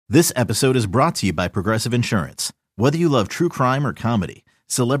This episode is brought to you by Progressive Insurance. Whether you love true crime or comedy,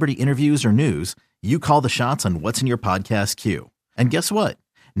 celebrity interviews or news, you call the shots on what's in your podcast queue. And guess what?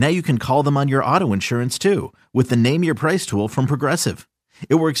 Now you can call them on your auto insurance too with the Name Your Price tool from Progressive.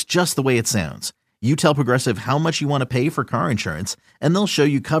 It works just the way it sounds. You tell Progressive how much you want to pay for car insurance, and they'll show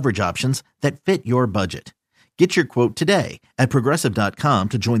you coverage options that fit your budget. Get your quote today at Progressive.com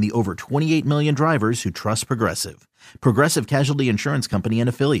to join the over 28 million drivers who trust Progressive. Progressive Casualty Insurance Company and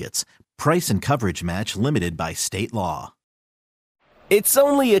Affiliates. Price and coverage match limited by state law. It's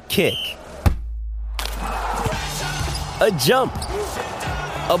only a kick, a jump,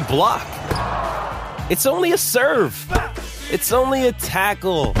 a block. It's only a serve. It's only a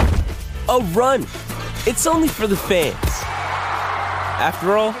tackle, a run. It's only for the fans.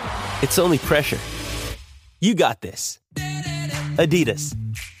 After all, it's only pressure. You got this. Adidas.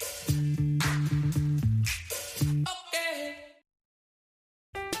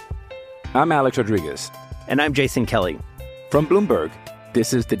 I'm Alex Rodriguez. And I'm Jason Kelly. From Bloomberg,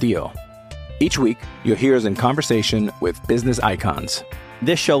 this is The Deal. Each week, you'll hear us in conversation with business icons.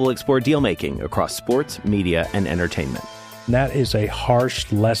 This show will explore deal-making across sports, media, and entertainment. That is a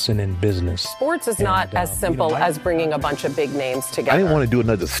harsh lesson in business. Sports is not as simple as bringing a bunch of big names together. I didn't want to do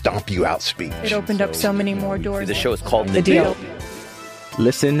another stomp you out speech. It opened up so many more doors. The show is called The Deal.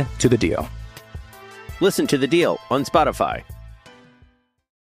 Listen to The Deal. Listen to The Deal on Spotify.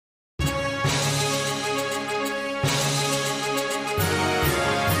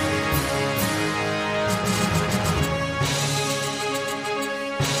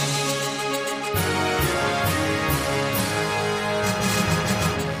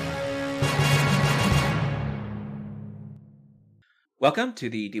 Welcome to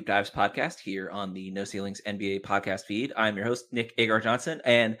the Deep Dives podcast here on the No Ceilings NBA podcast feed. I'm your host, Nick Agar-Johnson,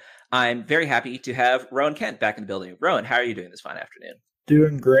 and I'm very happy to have Rowan Kent back in the building. Rowan, how are you doing this fine afternoon?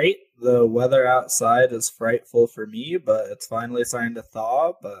 Doing great. The weather outside is frightful for me, but it's finally starting to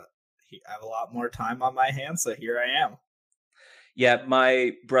thaw, but I have a lot more time on my hands, so here I am. Yeah,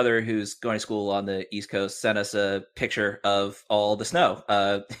 my brother, who's going to school on the East Coast, sent us a picture of all the snow,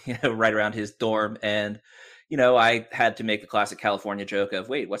 right around his dorm, and I had to make the classic California joke of,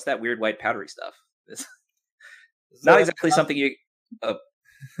 wait, what's that weird white powdery stuff? It's not exactly something you...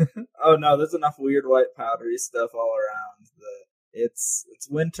 Oh, no, there's enough weird white powdery stuff all around. It's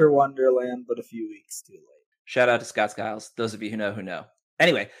winter wonderland, but a few weeks too late. Shout out to Scott Skiles, those of you who know.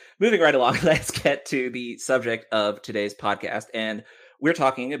 Anyway, moving right along, let's get to the subject of today's podcast. And we're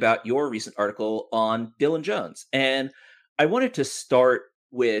talking about your recent article on Dillon Jones. And I wanted to start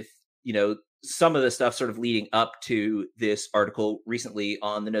with, some of the stuff sort of leading up to this article recently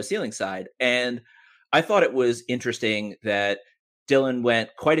on the No Ceiling side. And I thought it was interesting that Dillon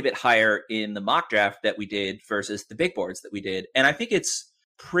went quite a bit higher in the mock draft that we did versus the big boards that we did. And I think it's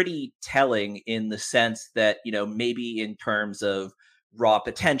pretty telling in the sense that, maybe in terms of raw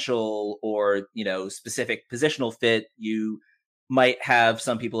potential or, specific positional fit, you might have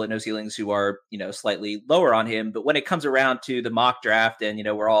some people at No Ceilings who are, slightly lower on him. But when it comes around to the mock draft and,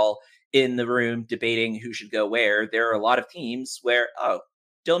 we're all in the room debating who should go where, there are a lot of teams where,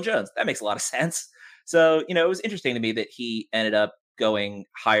 Dillon Jones, that makes a lot of sense. So, it was interesting to me that he ended up going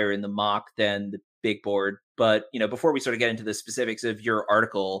higher in the mock than the big board. But, before we sort of get into the specifics of your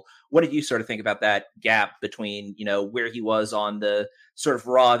article, what did you sort of think about that gap between, where he was on the sort of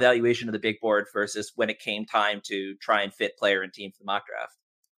raw evaluation of the big board versus when it came time to try and fit player and team for the mock draft?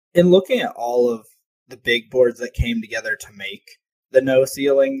 In looking at all of the big boards that came together to make the No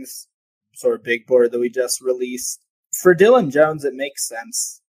Ceilings sort of big board that we just released, for Dillon Jones, it makes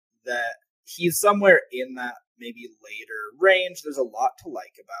sense that he's somewhere in that maybe later range. There's a lot to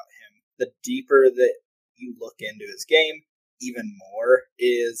like about him. The deeper that you look into his game, even more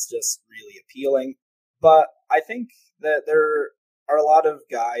is just really appealing. But I think that there are a lot of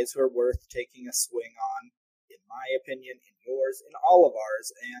guys who are worth taking a swing on, in my opinion, in yours, in all of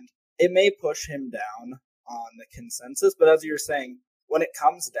ours, and it may push him down on the consensus, but as you're saying, when it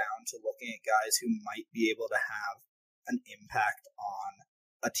comes down to looking at guys who might be able to have an impact on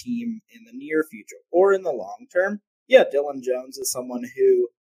a team in the near future or in the long term, yeah, Dillon Jones is someone who,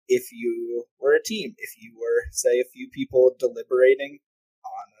 if you were a team, if you were, say, a few people deliberating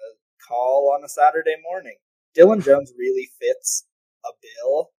on a call on a Saturday morning, Dillon Jones really fits a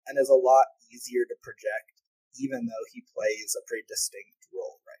bill and is a lot easier to project, even though he plays a pretty distinct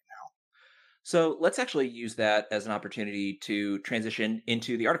role right now. So let's actually use that as an opportunity to transition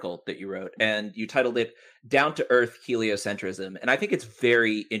into the article that you wrote, and you titled it Down to Earth Heliocentrism. And I think it's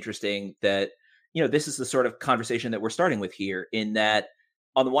very interesting that, this is the sort of conversation that we're starting with here, in that,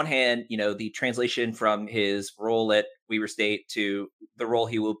 on the one hand, the translation from his role at Weber State to the role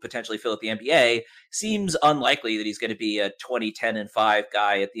he will potentially fill at the NBA seems unlikely that he's going to be a 20-10-5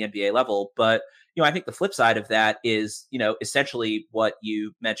 guy at the NBA level. But, I think the flip side of that is, essentially what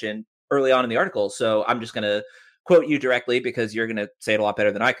you mentioned early on in the article. So I'm just going to quote you directly because you're going to say it a lot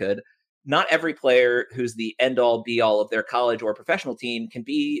better than I could. Not every player who's the end all be all of their college or professional team can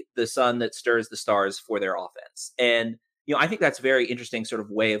be the sun that stirs the stars for their offense. And, I think that's a very interesting sort of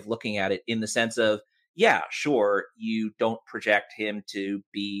way of looking at it in the sense of, yeah, sure, you don't project him to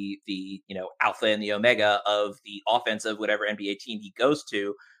be the, alpha and the omega of the offense of whatever NBA team he goes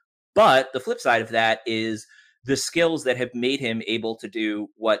to. But the flip side of that is the skills that have made him able to do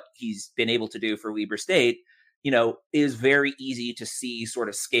what he's been able to do for Weber State, is very easy to see sort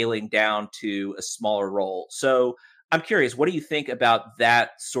of scaling down to a smaller role. So I'm curious, what do you think about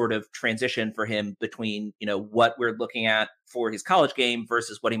that sort of transition for him between, what we're looking at for his college game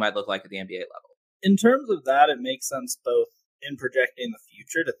versus what he might look like at the NBA level? In terms of that, it makes sense both in projecting the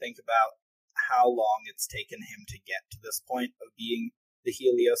future to think about how long it's taken him to get to this point of being the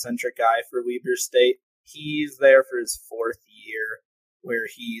heliocentric guy for Weber State. He's there for his fourth year, where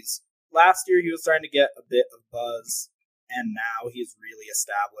last year he was starting to get a bit of buzz, and now he's really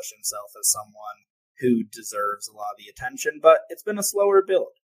established himself as someone who deserves a lot of the attention, but it's been a slower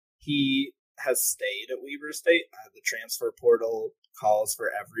build. He has stayed at Weber State. The transfer portal calls for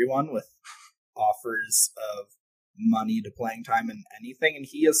everyone with offers of money to playing time in anything, and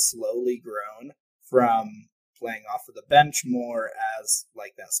he has slowly grown from playing off of the bench more as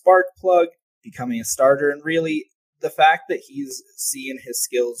like that spark plug, becoming a starter, and really the fact that he's seen his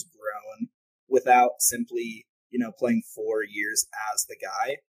skills grown without simply, playing 4 years as the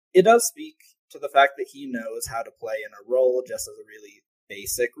guy, it does speak to the fact that he knows how to play in a role just as a really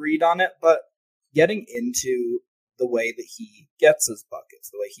basic read on it, but getting into the way that he gets his buckets,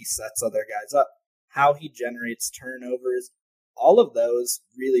 the way he sets other guys up, how he generates turnovers, all of those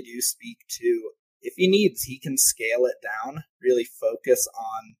really do speak to, if he needs, he can scale it down, really focus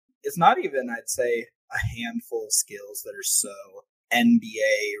on, it's not even, I'd say, a handful of skills that are so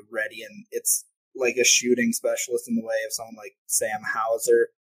NBA ready, and it's like a shooting specialist in the way of someone like Sam Hauser.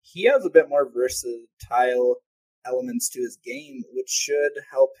 He has a bit more versatile elements to his game, which should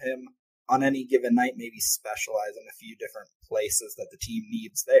help him on any given night maybe specialize in a few different places that the team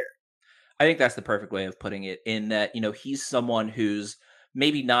needs there. I think that's the perfect way of putting it, in that, he's someone who's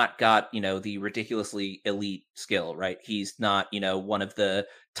maybe not got, the ridiculously elite skill, right? He's not, one of the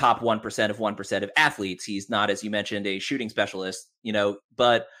top 1% of 1% of athletes. He's not, as you mentioned, a shooting specialist,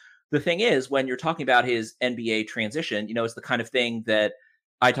 but the thing is, when you're talking about his NBA transition, it's the kind of thing that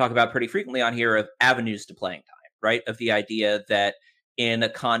I talk about pretty frequently on here of avenues to playing time, right? Of the idea that in a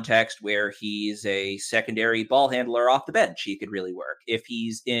context where he's a secondary ball handler off the bench, he could really work. If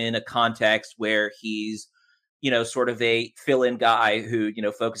he's in a context where he's, sort of a fill-in guy who,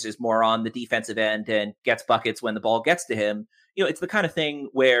 focuses more on the defensive end and gets buckets when the ball gets to him, it's the kind of thing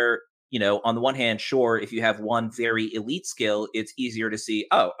where, on the one hand, sure, if you have one very elite skill, it's easier to see,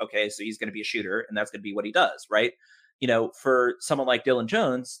 oh, okay, so he's going to be a shooter and that's going to be what he does, right? For someone like Dillon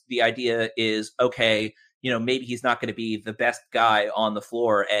Jones, the idea is, okay, maybe he's not going to be the best guy on the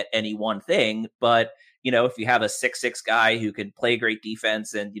floor at any one thing, but, if you have a 6'6" guy who can play great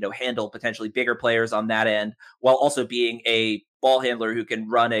defense and, handle potentially bigger players on that end, while also being a ball handler who can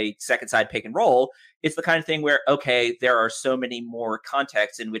run a second side pick and roll, it's the kind of thing where, okay, there are so many more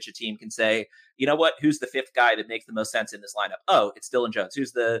contexts in which a team can say, you know what, who's the fifth guy that makes the most sense in this lineup? Oh, it's Dillon Jones.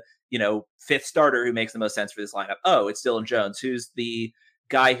 Who's the, fifth starter who makes the most sense for this lineup? Oh, it's Dillon Jones. Who's the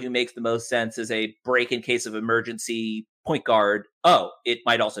guy who makes the most sense as a break in case of emergency point guard? Oh, it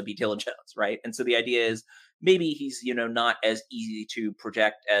might also be Dillon Jones, right? And so the idea is maybe he's, not as easy to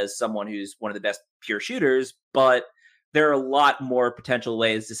project as someone who's one of the best pure shooters, but there are a lot more potential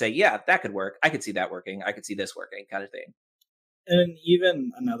ways to say, yeah, that could work. I could see that working. I could see this working, kind of thing. And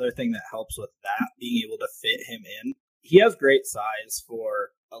even another thing that helps with that, being able to fit him in, he has great size for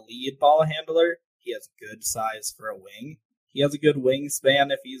a lead ball handler. He has good size for a wing. He has a good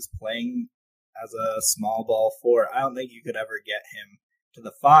wingspan if he's playing as a small ball 4. I don't think you could ever get him to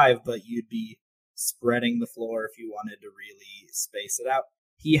the 5, but you'd be spreading the floor if you wanted to really space it out.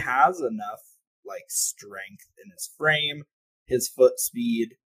 He has enough strength in his frame. His foot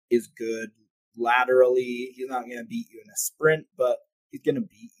speed is good laterally. He's not going to beat you in a sprint, but he's going to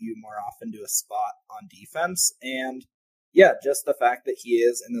beat you more often to a spot on defense. And yeah, just the fact that he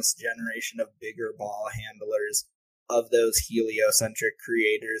is in this generation of bigger ball handlers, of those heliocentric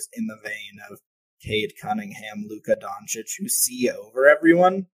creators in the vein of Cade Cunningham, Luka Doncic, who see over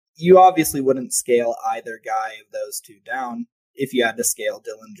everyone. You obviously wouldn't scale either guy of those two down, if you had to scale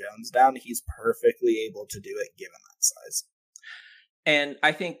Dillon Jones down, he's perfectly able to do it given that size. And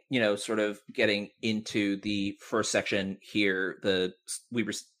I think, sort of getting into the first section here, the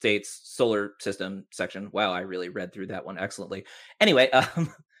Weber State's solar system section. Wow, I really read through that one excellently. Anyway,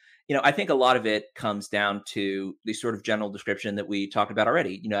 I think a lot of it comes down to the sort of general description that we talked about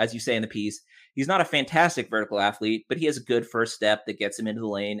already. As you say in the piece, he's not a fantastic vertical athlete, but he has a good first step that gets him into the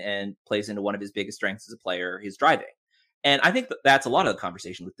lane and plays into one of his biggest strengths as a player, his driving. And I think that's a lot of the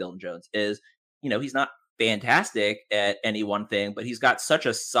conversation with Dillon Jones is, he's not fantastic at any one thing, but he's got such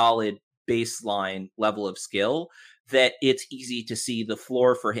a solid baseline level of skill that it's easy to see the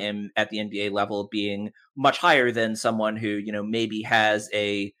floor for him at the NBA level being much higher than someone who, maybe has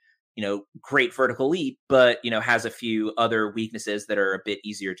a, great vertical leap, but, has a few other weaknesses that are a bit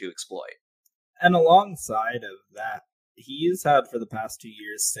easier to exploit. And alongside of that, he's had for the past 2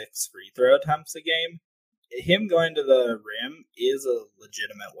 years 6 free throw attempts a game. Him going to the rim is a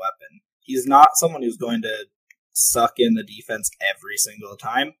legitimate weapon. He's not someone who's going to suck in the defense every single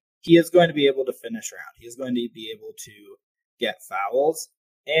time. He is going to be able to finish around. He is going to be able to get fouls.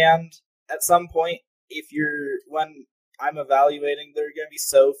 And at some point, when I'm evaluating, there are going to be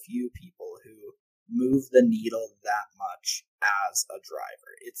so few people who move the needle that much as a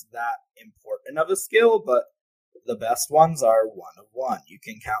driver. It's that important of a skill, but the best ones are one of one. You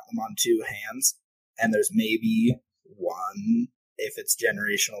can count them on 2 hands, and there's maybe one, if it's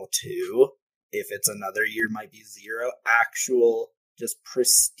generational 2, if it's another year, might be 0, actual, just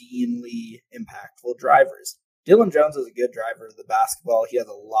pristinely impactful drivers. Dillon Jones is a good driver of the basketball. He has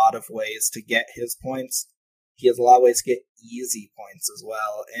a lot of ways to get his points. He has a lot of ways to get easy points as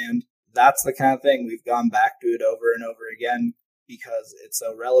well. And that's the kind of thing we've gone back to it over and over again because it's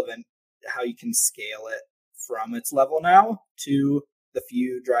so relevant how you can scale it from its level now to the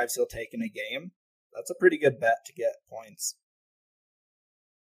few drives he'll take in a game. That's a pretty good bet to get points.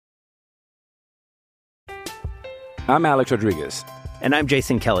 I'm Alex Rodriguez. And I'm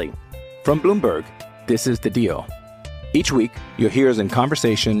Jason Kelly. From Bloomberg, this is The Deal. Each week, you'll hear us in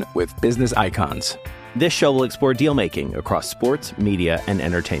conversation with business icons. This show will explore deal-making across sports, media, and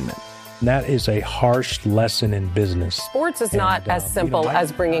entertainment. That is a harsh lesson in business. Sports is not as simple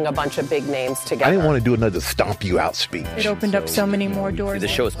as bringing a bunch of big names together. I didn't want to do another stomp you out speech. It opened up so many more doors. The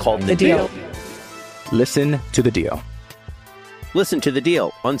show is called The Deal. Listen to The Deal. Listen to The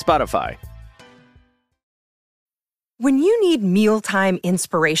Deal on Spotify. When you need mealtime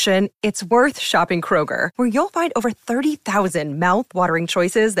inspiration, it's worth shopping Kroger, where you'll find over 30,000 mouth-watering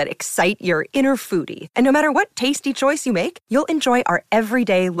choices that excite your inner foodie. And no matter what tasty choice you make, you'll enjoy our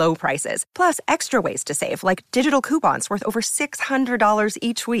everyday low prices, plus extra ways to save, like digital coupons worth over $600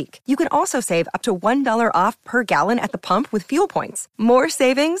 each week. You can also save up to $1 off per gallon at the pump with fuel points. More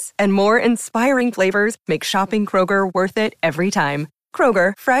savings and more inspiring flavors make shopping Kroger worth it every time.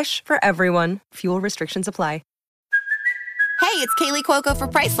 Kroger, fresh for everyone. Fuel restrictions apply. Hey, it's Kaylee Cuoco for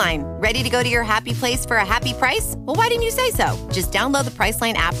Priceline. Ready to go to your happy place for a happy price? Well, why didn't you say so? Just download the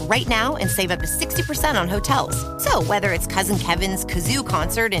Priceline app right now and save up to 60% on hotels. So whether it's Cousin Kevin's Kazoo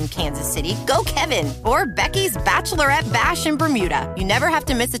Concert in Kansas City, go Kevin, or Becky's Bachelorette Bash in Bermuda, you never have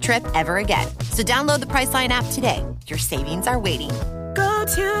to miss a trip ever again. So download the Priceline app today. Your savings are waiting. Go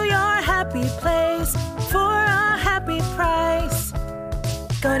to your happy place for a happy price.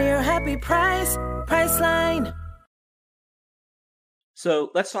 Go to your happy price, Priceline.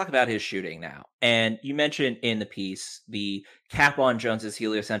 So let's talk about his shooting now. And you mentioned in the piece the cap on Jones's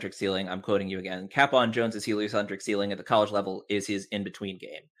heliocentric ceiling. I'm quoting you again. Cap on Jones's heliocentric ceiling at the college level is his in-between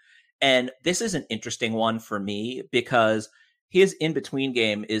game. And this is an interesting one for me because his in-between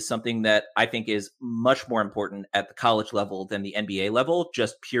game is something that I think is much more important at the college level than the NBA level,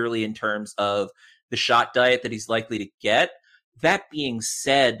 just purely in terms of the shot diet that he's likely to get. That being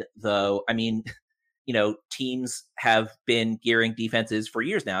said, though, I mean, teams have been gearing defenses for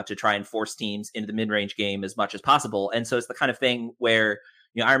years now to try and force teams into the mid-range game as much as possible. And so it's the kind of thing where,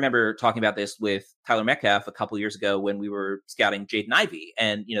 I remember talking about this with Tyler Metcalf a couple years ago when we were scouting Jaden Ivey.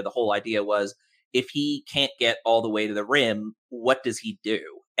 And, the whole idea was if he can't get all the way to the rim, what does he do?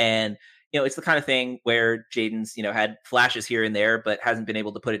 And, it's the kind of thing where Jaden's, had flashes here and there, but hasn't been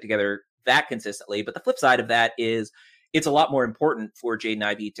able to put it together that consistently. But the flip side of that is, it's a lot more important for Jaden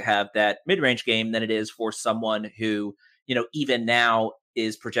Ivey to have that mid-range game than it is for someone who, even now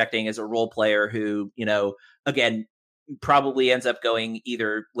is projecting as a role player who, again, probably ends up going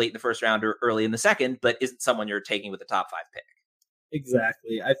either late in the first round or early in the second, but isn't someone you're taking with a top 5 pick.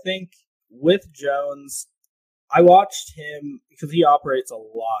 Exactly. I think with Jones, I watched him because he operates a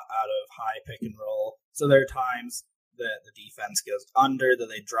lot out of high pick and roll. So there are times that the defense goes under, that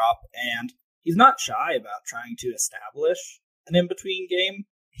they drop, and he's not shy about trying to establish an in-between game.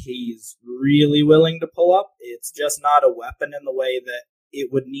 He's really willing to pull up. It's just not a weapon in the way that it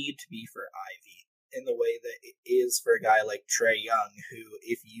would need to be for Ivy, in the way that it is for a guy like Trae Young, who,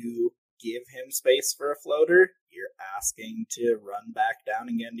 if you give him space for a floater, you're asking to run back down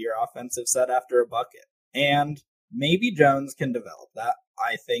and get into your offensive set after a bucket. And maybe Jones can develop that.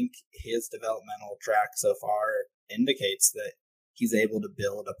 I think his developmental track so far indicates that he's able to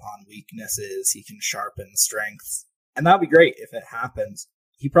build upon weaknesses. He can sharpen strengths. And that would be great if it happens.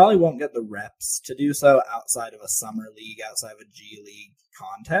 He probably won't get the reps to do so outside of a summer league, outside of a G League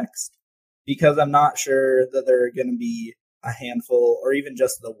context, because I'm not sure that there are going to be a handful, or even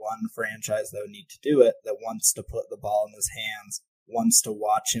just the one franchise that would need to do it, that wants to put the ball in his hands, wants to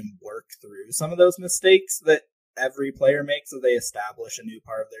watch him work through some of those mistakes that every player makes as they establish a new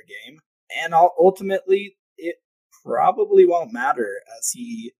part of their game. And ultimately, it probably won't matter as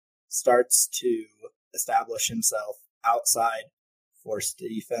he starts to establish himself outside, force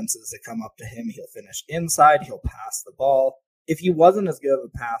defenses to come up to him. He'll finish inside. He'll pass the ball. If he wasn't as good of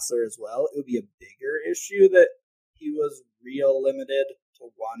a passer as well, it would be a bigger issue that he was real limited to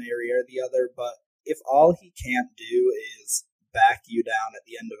one area or the other. But if all he can't do is back you down at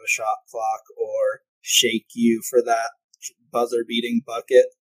the end of a shot clock or shake you for that buzzer-beating bucket,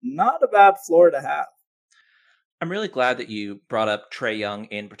 not a bad floor to have. I'm really glad that you brought up Trae Young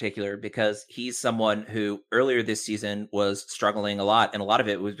in particular, because he's someone who earlier this season was struggling a lot, and a lot of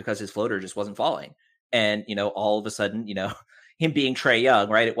it was because his floater just wasn't falling. And, all of a sudden, him being Trae Young,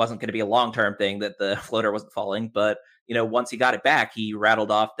 right, it wasn't going to be a long-term thing that the floater wasn't falling, but, once he got it back, he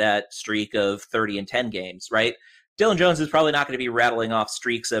rattled off that streak of 30 and 10 games, right? Dillon Jones is probably not going to be rattling off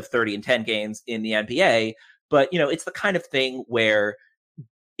streaks of 30 and 10 games in the NBA, but, it's the kind of thing where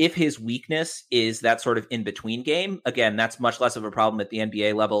if his weakness is that sort of in-between game, again, that's much less of a problem at the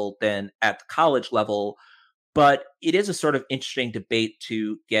NBA level than at the college level. But it is a sort of interesting debate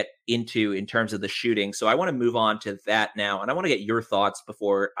to get into in terms of the shooting. So I want to move on to that now. And I want to get your thoughts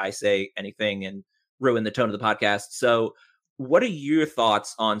before I say anything and ruin the tone of the podcast. So what are your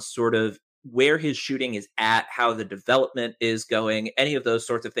thoughts on sort of where his shooting is at, how the development is going, any of those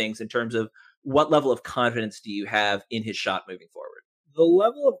sorts of things in terms of what level of confidence do you have in his shot moving forward? The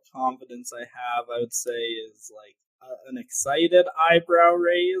level of confidence I have, I would say, is like an excited eyebrow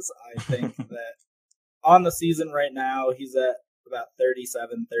raise. I think that on the season right now, he's at about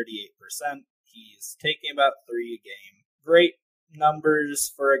 37, 38%. He's taking about 3 a game. Great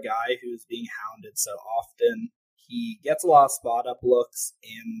numbers for a guy who's being hounded so often. He gets a lot of spot-up looks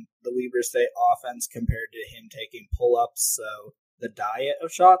in the Weber State offense compared to him taking pull-ups, so the diet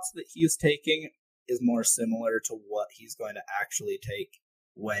of shots that he's taking is more similar to what he's going to actually take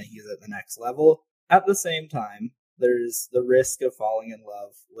when he's at the next level. At the same time, there's the risk of falling in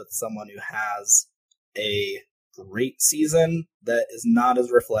love with someone who has a great season that is not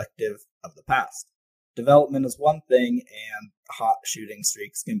as reflective of the past. Development is one thing, and hot shooting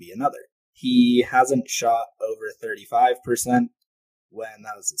streaks can be another. He hasn't shot over 35% when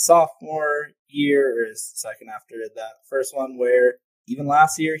that was his sophomore year, or his second after that first one, where even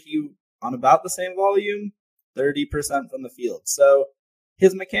last year he, on about the same volume, 30% from the field. So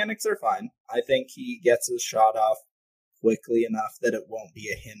his mechanics are fine. I think he gets his shot off quickly enough that it won't be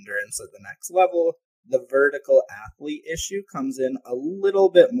a hindrance at the next level. The vertical athlete issue comes in a little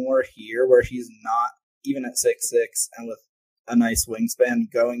bit more here, where he's not, even at 6'6", and with a nice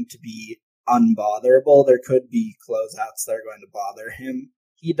wingspan, going to be unbotherable. There could be closeouts that are going to bother him.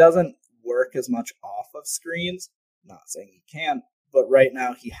 He doesn't work as much off of screens. Not saying he can't, but right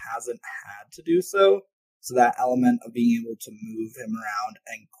now he hasn't had to do so. So that element of being able to move him around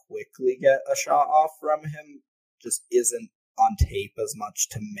and quickly get a shot off from him just isn't on tape as much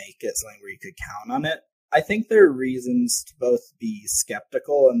to make it something where you could count on it. I think there are reasons to both be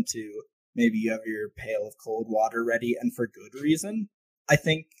skeptical and to maybe you have your pail of cold water ready, and for good reason. I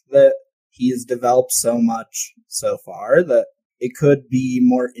think that he's developed so much so far that it could be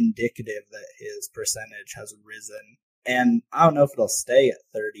more indicative that his percentage has risen. And I don't know if it'll stay at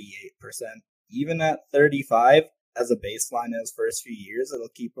 38%. Even at 35, as a baseline in his first few years, it'll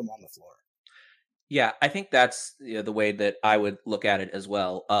keep him on the floor. Yeah, I think that's the way that I would look at it as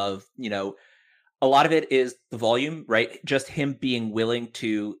well. Of, a lot of it is the volume, right? Just him being willing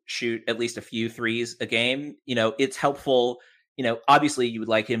to shoot at least a few threes a game. It's helpful. Obviously you would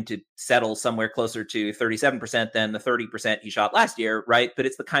like him to settle somewhere closer to 37% than the 30% he shot last year, right? But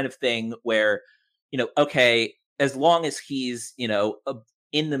it's the kind of thing where, okay, as long as he's,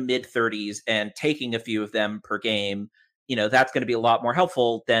 in the mid 30s and taking a few of them per game, that's going to be a lot more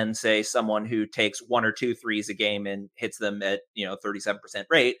helpful than, say, someone who takes 1 or 2 threes a game and hits them at, 37%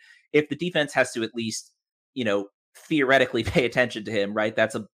 rate. If the defense has to at least, theoretically pay attention to him, right?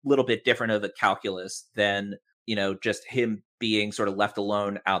 That's a little bit different of a calculus than, just him being sort of left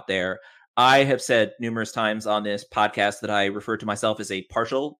alone out there. I have said numerous times on this podcast that I refer to myself as a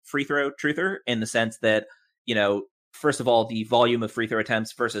partial free throw truther, in the sense that, first of all, the volume of free throw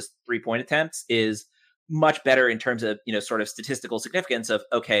attempts versus 3-point attempts is much better in terms of, sort of statistical significance of,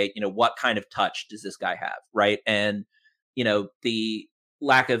 okay, what kind of touch does this guy have, right? And, the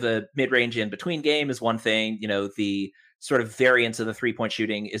lack of a mid-range in between game is one thing, the sort of variance of the 3-point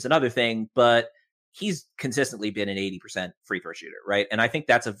shooting is another thing, but he's consistently been an 80% free throw shooter, right? And I think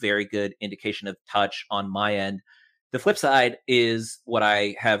that's a very good indication of touch on my end. The flip side is what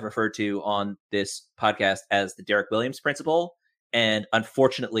I have referred to on this podcast as the Derek Williams principle. And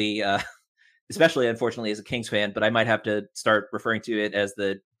unfortunately, especially unfortunately as a Kings fan, but I might have to start referring to it as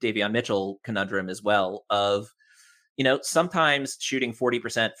the Davion Mitchell conundrum as well, of, sometimes shooting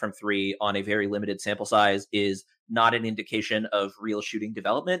 40% from three on a very limited sample size is not an indication of real shooting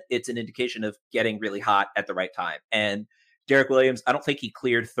development. It's an indication of getting really hot at the right time. And Derek Williams, I don't think he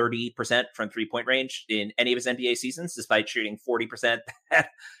cleared 30% from 3-point range in any of his NBA seasons, despite shooting 40%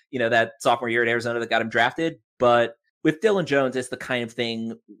 that sophomore year at Arizona that got him drafted. But with Dillon Jones, it's the kind of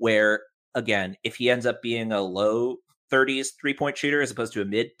thing where, again, if he ends up being a low 30s 3-point shooter as opposed to a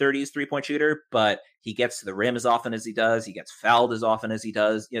mid 30s 3-point shooter, but he gets to the rim as often as he does, he gets fouled as often as he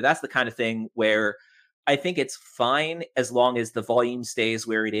does, that's the kind of thing where I think it's fine as long as the volume stays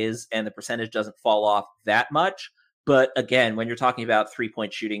where it is and the percentage doesn't fall off that much. But again, when you're talking about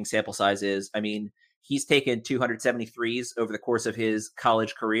 3-point shooting sample sizes, I mean, he's taken 273s over the course of his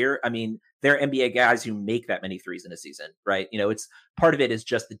college career. I mean, there are NBA guys who make that many threes in a season, right? It's part of it is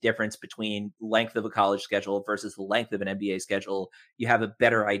just the difference between length of a college schedule versus the length of an NBA schedule. You have a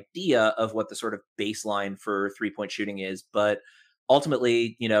better idea of what the sort of baseline for 3-point shooting is. But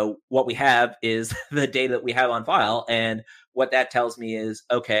ultimately, what we have is the data that we have on file. And what that tells me is,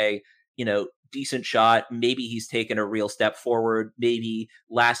 okay, decent shot. Maybe he's taken a real step forward. Maybe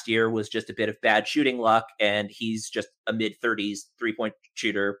last year was just a bit of bad shooting luck and he's just a mid-30s 3-point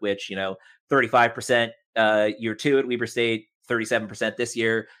shooter, which, 35% year two at Weber State, 37% this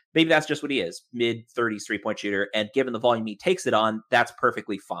year. Maybe that's just what he is, mid-30s 3-point shooter. And given the volume he takes it on, that's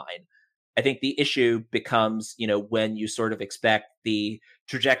perfectly fine. I think the issue becomes, when you sort of expect the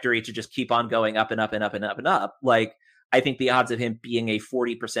trajectory to just keep on going up and up and up and up and up. Like, I think the odds of him being a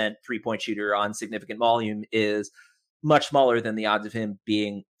 40% 3-point shooter on significant volume is much smaller than the odds of him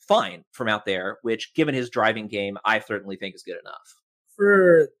being fine from out there, which, given his driving game, I certainly think is good enough.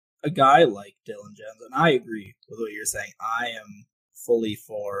 For a guy like Dillon Jones, and I agree with what you're saying, I am fully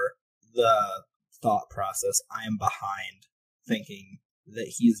for the thought process. I am behind thinking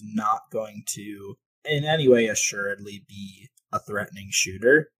that he's not going to, in any way, assuredly be a threatening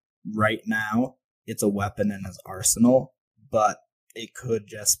shooter. Right now, it's a weapon in his arsenal, but it could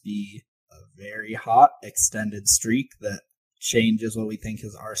just be a very hot extended streak that changes what we think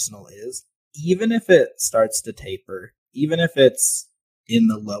his arsenal is. Even if it starts to taper, even if it's in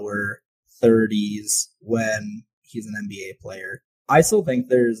the lower 30s when he's an NBA player, I still think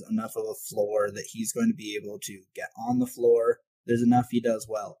there's enough of a floor that he's going to be able to get on the floor. There's enough he does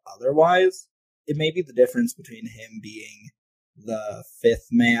well. Otherwise, it may be the difference between him being the fifth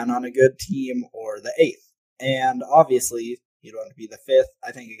man on a good team or the eighth. And obviously, he'd want to be the fifth.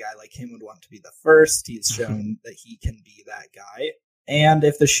 I think a guy like him would want to be the first. He's shown that he can be that guy. And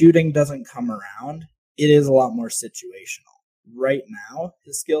if the shooting doesn't come around, it is a lot more situational. Right now,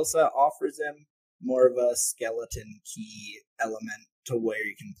 his skill set offers him more of a skeleton key element to where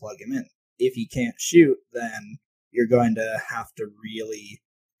you can plug him in. If he can't shoot, then you're going to have to really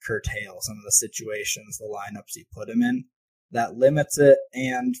curtail some of the situations, the lineups you put him in. That limits it,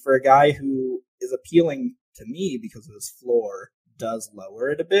 and for a guy who is appealing to me because of his floor does lower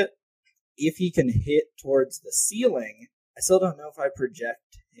it a bit, if he can hit towards the ceiling, I still don't know if I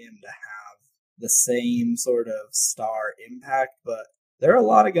project him to have the same sort of star impact, but there are a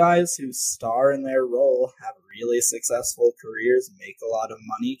lot of guys who star in their role, have really successful careers, make a lot of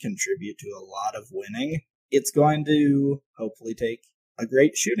money, contribute to a lot of winning. It's going to hopefully take a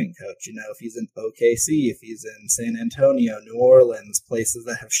great shooting coach. If he's in OKC, if he's in San Antonio, New Orleans, places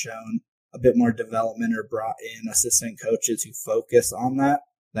that have shown a bit more development or brought in assistant coaches who focus on that,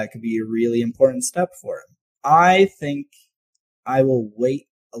 that could be a really important step for him. I think I will wait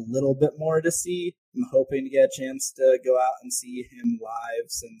a little bit more to see. I'm hoping to get a chance to go out and see him live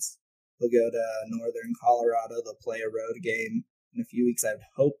since he'll go to Northern Colorado. They'll play a road game in a few weeks. I'd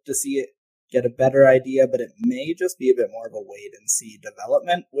hope to see it, get a better idea, but it may just be a bit more of a wait and see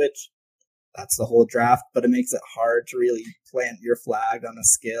development, which that's the whole draft, but it makes it hard to really plant your flag on a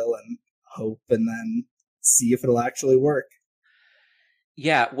skill and hope and then see if it'll actually work.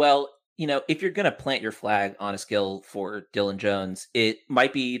 Yeah, well, if you're going to plant your flag on a skill for Dillon Jones, it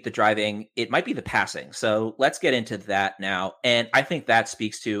might be the driving, it might be the passing. So let's get into that now. And I think that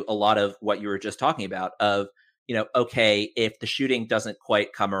speaks to a lot of what you were just talking about of, okay, if the shooting doesn't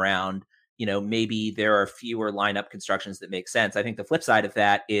quite come around, maybe there are fewer lineup constructions that make sense. I think the flip side of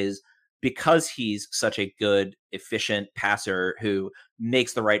that is because he's such a good, efficient passer who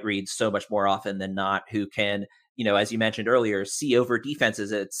makes the right reads so much more often than not, who can, as you mentioned earlier, see over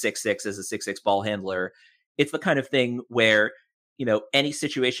defenses at 6'6" as a 6'6" ball handler. It's the kind of thing where, any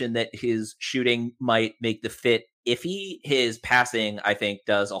situation that his shooting might make the fit iffy, his passing, I think,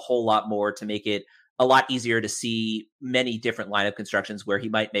 does a whole lot more to make it a lot easier to see many different lineup constructions where he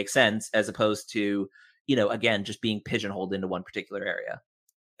might make sense, as opposed to, again, just being pigeonholed into one particular area.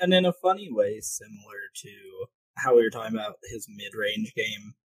 And in a funny way, similar to how we were talking about his mid-range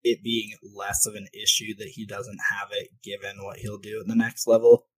game, it being less of an issue that he doesn't have it given what he'll do at the next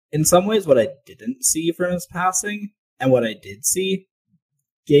level. In some ways, what I didn't see from his passing and what I did see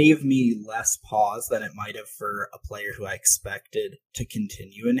gave me less pause than it might have for a player who I expected to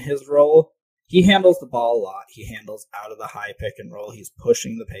continue in his role. He handles the ball a lot. He handles out of the high pick and roll. He's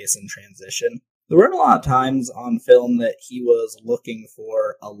pushing the pace in transition. There weren't a lot of times on film that he was looking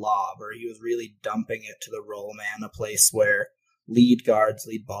for a lob or he was really dumping it to the roll man, a place where lead guards,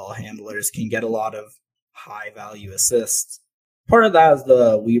 lead ball handlers can get a lot of high-value assists. Part of that is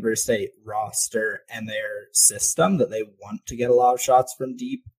the Weber State roster and their system that they want to get a lot of shots from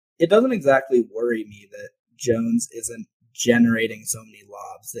deep. It doesn't exactly worry me that Jones isn't generating so many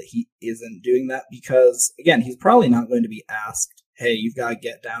lobs, that he isn't doing that, because, again, he's probably not going to be asked, hey, you've got to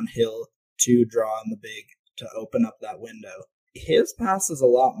get downhill to draw on the big to open up that window. His passes a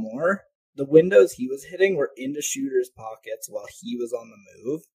lot more. The windows he was hitting were into shooters' pockets while he was on the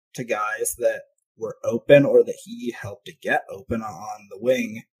move to guys that were open or that he helped to get open on the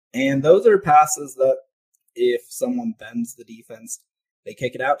wing. And those are passes that if someone bends the defense, they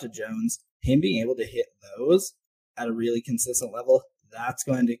kick it out to Jones. Him being able to hit those at a really consistent level, that's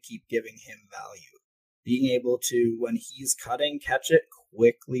going to keep giving him value. Being able to, when he's cutting, catch it,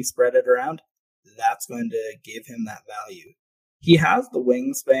 quickly spread it around, that's going to give him that value. He has the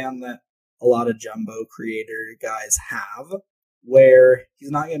wingspan that a lot of jumbo creator guys have, where he's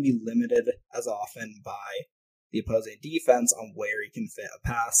not going to be limited as often by the opposing defense on where he can fit a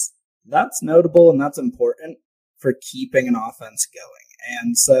pass. That's notable and that's important for keeping an offense going.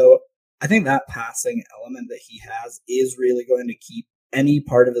 And so I think that passing element that he has is really going to keep any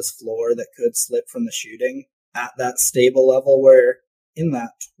part of his floor that could slip from the shooting at that stable level where in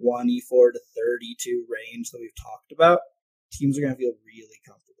that 24 to 32 range that we've talked about, teams are going to feel really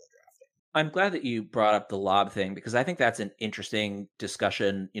comfortable drafting. I'm glad that you brought up the lob thing, because I think that's an interesting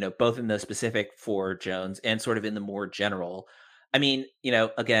discussion, both in the specific for Jones and sort of in the more general. I mean,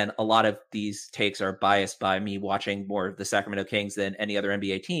 again, a lot of these takes are biased by me watching more of the Sacramento Kings than any other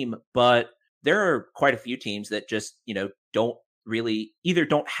NBA team, but there are quite a few teams that just, don't really either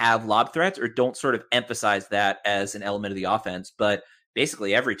don't have lob threats or don't sort of emphasize that as an element of the offense. But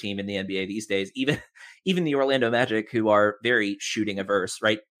basically every team in the NBA these days, even the Orlando Magic, who are very shooting averse,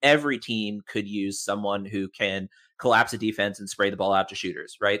 right? Every team could use someone who can collapse a defense and spray the ball out to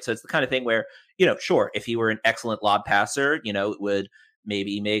shooters, right? So it's the kind of thing where, sure, if he were an excellent lob passer, it would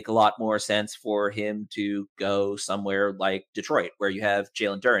maybe make a lot more sense for him to go somewhere like Detroit, where you have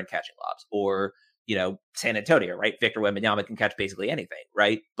Jalen Duren catching lobs, or, San Antonio, right? Victor Wembanyama can catch basically anything,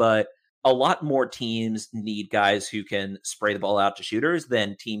 right? But a lot more teams need guys who can spray the ball out to shooters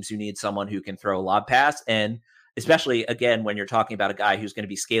than teams who need someone who can throw a lob pass. And especially, again, when you're talking about a guy who's going to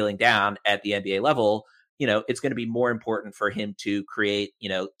be scaling down at the NBA level, it's going to be more important for him to create,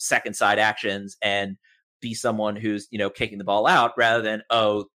 second side actions and be someone who's, kicking the ball out rather than,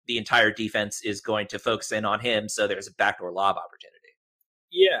 the entire defense is going to focus in on him, so there's a backdoor lob opportunity.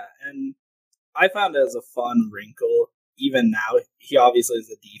 Yeah, and I found it as a fun wrinkle. Even now, he obviously is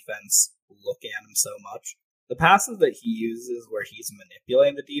a defense looking at him so much. The passes that he uses where he's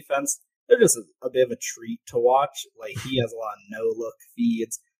manipulating the defense, they're just a bit of a treat to watch. Like, he has a lot of no-look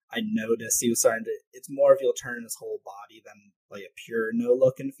feeds. I noticed he was starting to, it's more if he'll turn his whole body than like a pure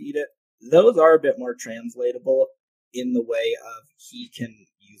no-look and feed it. Those are a bit more translatable in the way of he can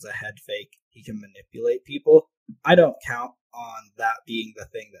use a head fake, he can manipulate people. I don't count on that being the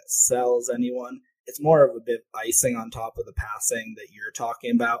thing that sells anyone. It's more of a bit icing on top of the passing that you're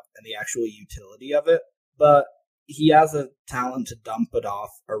talking about and the actual utility of it. But he has a talent to dump it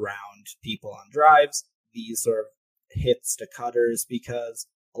off around people on drives, these sort of hits to cutters, because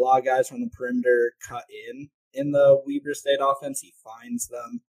a lot of guys from the perimeter cut in the Weber State offense. He finds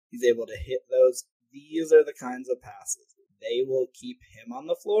them. He's able to hit those. these are the kinds of passes. They will keep him on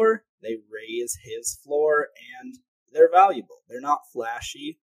the floor, they raise his floor, and they're valuable. They're not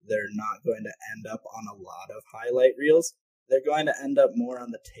flashy. They're not going to end up on a lot of highlight reels. They're going to end up more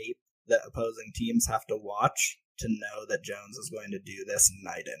on the tape that opposing teams have to watch to know that Jones is going to do this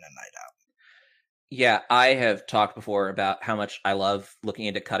night in and night out. Yeah, I have talked before about how much I love looking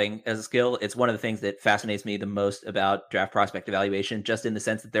into cutting as a skill. It's one of the things that fascinates me the most about draft prospect evaluation, just in the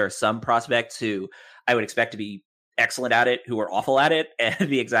sense that there are some prospects who I would expect to be excellent at it, who are awful at it, and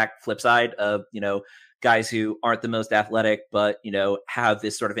the exact flip side of, guys who aren't the most athletic, but, have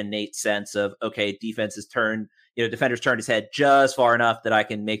this sort of innate sense of, okay, defenders turn his head just far enough that I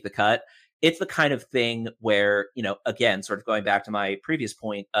can make the cut. It's the kind of thing where, again, sort of going back to my previous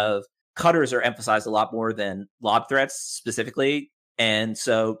point of cutters are emphasized a lot more than lob threats specifically. And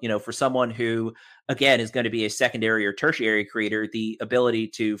so, for someone who, again, is going to be a secondary or tertiary creator, the ability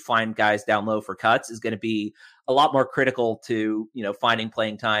to find guys down low for cuts is going to be a lot more critical to, finding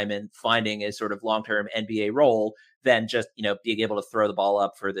playing time and finding a sort of long-term NBA role than just, being able to throw the ball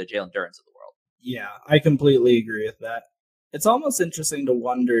up for the Jalen Durans of the world. Yeah, I completely agree with that. It's almost interesting to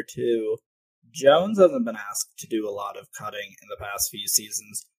wonder, too. Jones hasn't been asked to do a lot of cutting in the past few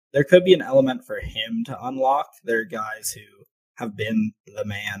seasons. There could be an element for him to unlock. There are guys who have been the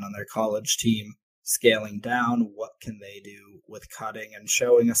man on their college team scaling down. What can they do with cutting and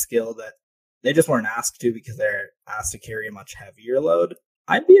showing a skill that they just weren't asked to because they're asked to carry a much heavier load?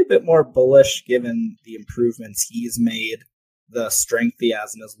 I'd be a bit more bullish given the improvements he's made, the strength he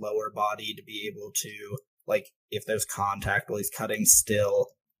has in his lower body to be able to, if there's contact while he's cutting, still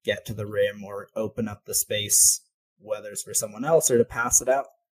get to the rim or open up the space, whether it's for someone else or to pass it out.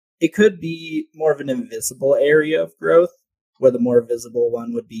 It could be more of an invisible area of growth, where the more visible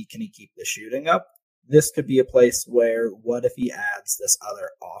one would be, can he keep the shooting up? This could be a place where, what if he adds this other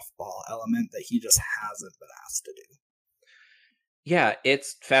off-ball element that he just hasn't been asked to do? Yeah,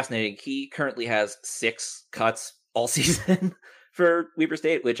 it's fascinating. He currently has 6 cuts all season for Weber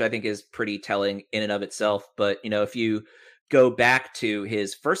State, which I think is pretty telling in and of itself. But, if you go back to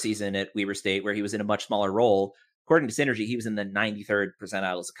his first season at Weber State, where he was in a much smaller role, according to Synergy, he was in the 93rd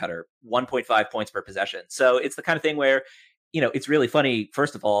percentile as a cutter, 1.5 points per possession. So it's the kind of thing where, it's really funny,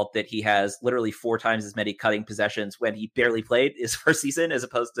 first of all, that he has literally 4 times as many cutting possessions when he barely played his first season as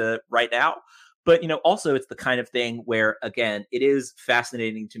opposed to right now. But, also it's the kind of thing where, again, it is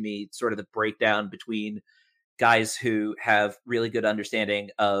fascinating to me, sort of the breakdown between guys who have really good understanding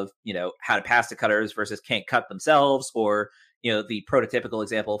of, how to pass to cutters versus can't cut themselves, or, the prototypical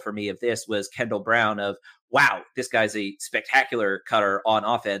example for me of this was Kendall Brown of, wow, this guy's a spectacular cutter on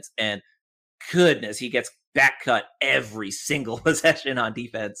offense, and goodness, he gets back cut every single possession on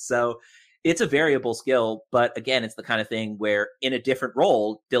defense. So it's a variable skill, but again, it's the kind of thing where in a different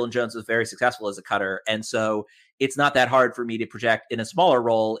role, Dillon Jones was very successful as a cutter. And so it's not that hard for me to project in a smaller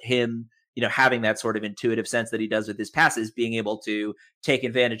role, him, having that sort of intuitive sense that he does with his passes, being able to take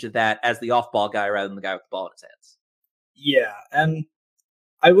advantage of that as the off-ball guy rather than the guy with the ball in his hands. Yeah, and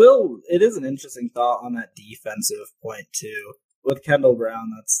it is an interesting thought on that defensive point too. With Kendall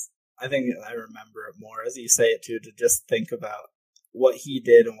Brown, I think I remember it more as you say it too, to just think about what he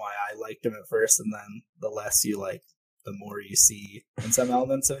did and why I liked him at first, and then the less you like, the more you see in some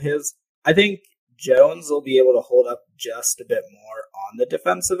elements of his. I think Jones will be able to hold up just a bit more on the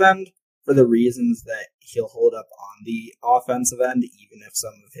defensive end for the reasons that he'll hold up on the offensive end, even if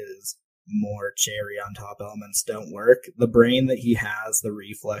some of his more cherry on top elements don't work. The brain that he has, the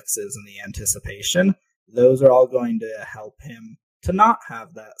reflexes and the anticipation, those are all going to help him to not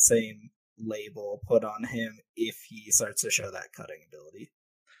have that same label put on him if he starts to show that cutting ability.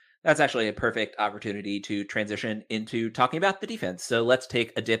 That's actually a perfect opportunity to transition into talking about the defense. So let's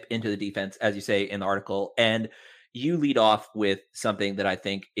take a dip into the defense, as you say in the article. And you lead off with something that I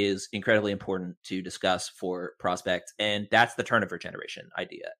think is incredibly important to discuss for prospects, and that's the turnover generation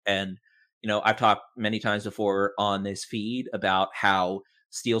idea. And, I've talked many times before on this feed about how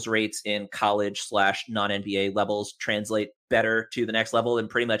steals rates in college / non-NBA levels translate better to the next level than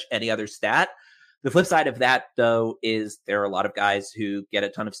pretty much any other stat. The flip side of that, though, is there are a lot of guys who get a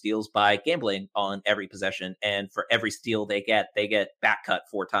ton of steals by gambling on every possession. And for every steal they get back cut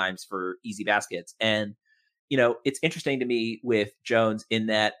 4 times for easy baskets. And, it's interesting to me with Jones in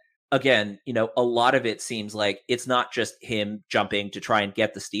that, again, a lot of it seems like it's not just him jumping to try and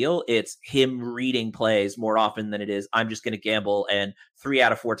get the steal. It's him reading plays more often than it is, I'm just going to gamble, and 3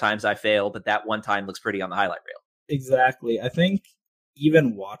 out of 4 times I fail, but that one time looks pretty on the highlight reel. Exactly. I think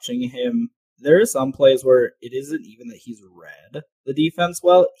even watching him, there are some plays where it isn't even that he's read the defense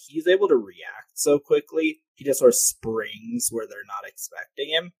well. He's able to react so quickly. He just sort of springs where they're not expecting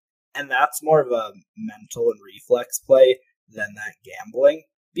him. And that's more of a mental and reflex play than that gambling.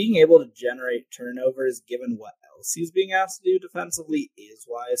 Being able to generate turnovers given what else he's being asked to do defensively is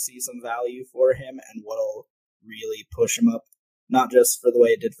why I see some value for him and what'll really push him up. Not just for the way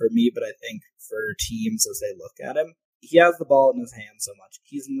it did for me, but I think for teams as they look at him. He has the ball in his hand so much.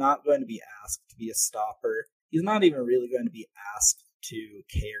 He's not going to be asked to be a stopper. He's not even really going to be asked to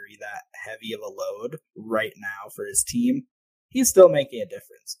carry that heavy of a load right now for his team. He's still making a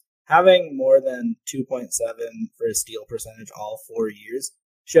difference. Having more than 2.7 for his steal percentage all 4 years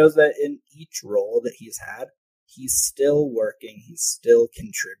shows that in each role that he's had, he's still working, he's still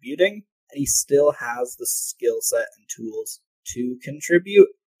contributing, and he still has the skill set and tools to contribute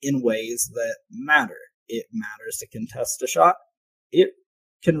in ways that matter. It matters to contest a shot. It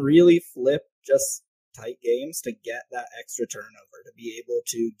can really flip just tight games to get that extra turnover, to be able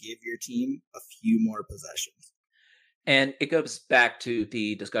to give your team a few more possessions. And it goes back to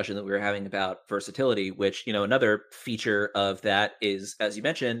the discussion that we were having about versatility, which, another feature of that is, as you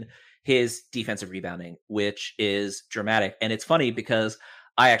mentioned, his defensive rebounding, which is dramatic. And it's funny because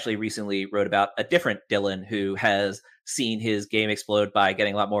I actually recently wrote about a different Dillon who has seen his game explode by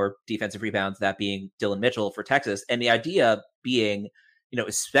getting a lot more defensive rebounds, that being Dillon Mitchell for Texas. And the idea being,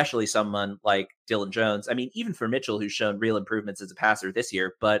 especially someone like Dillon Jones, I mean, even for Mitchell, who's shown real improvements as a passer this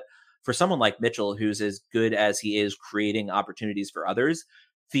year, but for someone like Mitchell, who's as good as he is creating opportunities for others,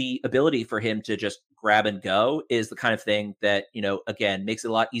 the ability for him to just grab and go is the kind of thing that, again, makes it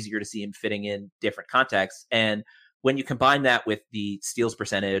a lot easier to see him fitting in different contexts. And when you combine that with the steals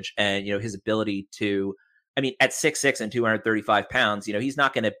percentage and, his ability to, at 6'6" and 235 pounds, he's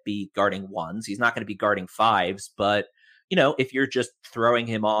not going to be guarding ones. He's not going to be guarding fives. But, if you're just throwing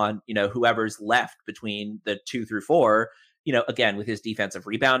him on, whoever's left between the 2 through 4, again, with his defensive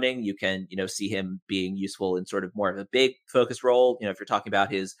rebounding, you can, see him being useful in sort of more of a big focus role. If you're talking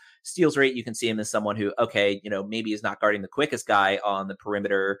about his steals rate, you can see him as someone who, okay, maybe is not guarding the quickest guy on the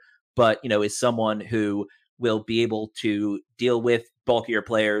perimeter, but, is someone who will be able to deal with bulkier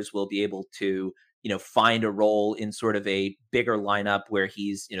players, will be able to, find a role in sort of a bigger lineup where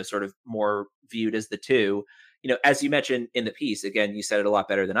he's, sort of more viewed as the 2. As you mentioned in the piece, again, you said it a lot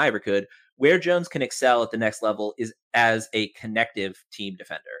better than I ever could, where Jones can excel at the next level is as a connective team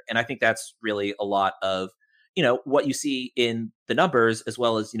defender. And I think that's really a lot of, what you see in the numbers, as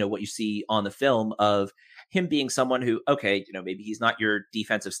well as, what you see on the film of him being someone who, okay, maybe he's not your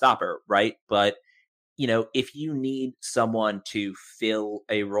defensive stopper, right? But, if you need someone to fill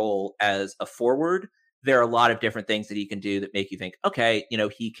a role as a forward, there are a lot of different things that he can do that make you think, okay,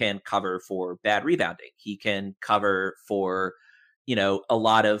 he can cover for bad rebounding. He can cover for, a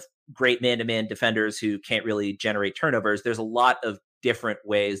lot of great man-to-man defenders who can't really generate turnovers. There's a lot of different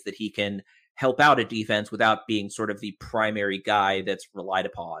ways that he can help out a defense without being sort of the primary guy that's relied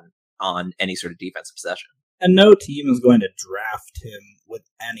upon on any sort of defensive possession. And no team is going to draft him with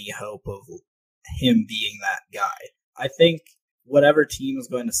any hope of him being that guy. I think whatever team is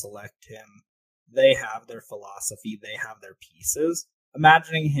going to select him, they have their philosophy, they have their pieces.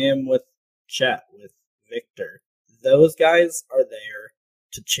 Imagining him with Chet, with Victor, those guys are there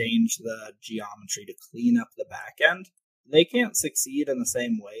to change the geometry, to clean up the back end. They can't succeed in the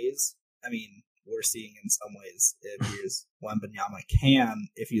same ways. We're seeing in some ways it appears Wembanyama can,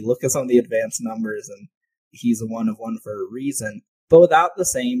 if you look at some of the advanced numbers, and he's a 1 of 1 for a reason. But without the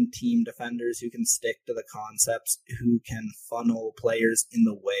same team defenders who can stick to the concepts, who can funnel players in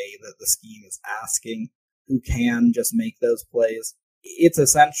the way that the scheme is asking, who can just make those plays, it's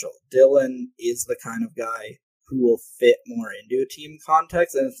essential. Dillon is the kind of guy who will fit more into a team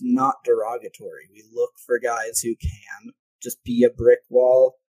context, and it's not derogatory. We look for guys who can just be a brick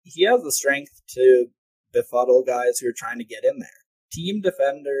wall. He has the strength to befuddle guys who are trying to get in there. Team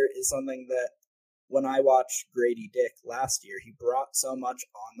defender is something that, when I watched Grady Dick last year, he brought so much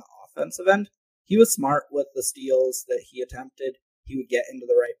on the offensive end. He was smart with the steals that he attempted. He would get into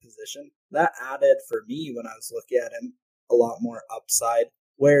the right position. That added, for me, when I was looking at him, a lot more upside.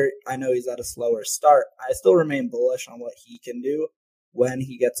 Where I know he's at a slower start, I still remain bullish on what he can do when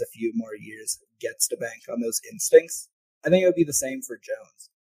he gets a few more years, gets to bank on those instincts. I think it would be the same for Jones.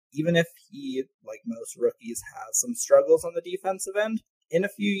 Even if he, like most rookies, has some struggles on the defensive end, in a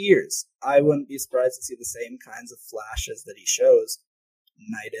few years, I wouldn't be surprised to see the same kinds of flashes that he shows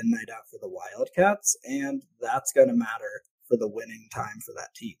night in, night out for the Wildcats, and that's going to matter for the winning time for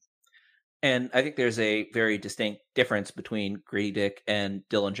that team. And I think there's a very distinct difference between Grady Dick and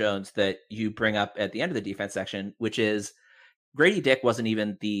Dillon Jones that you bring up at the end of the defense section, which is Grady Dick wasn't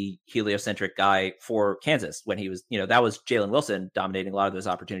even the heliocentric guy for Kansas when he was, that was Jalen Wilson dominating a lot of those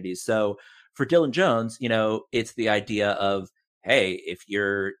opportunities. So for Dillon Jones, it's the idea of hey, if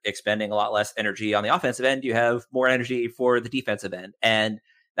you're expending a lot less energy on the offensive end, you have more energy for the defensive end. And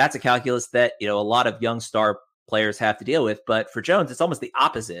that's a calculus that, a lot of young star players have to deal with. But for Jones, it's almost the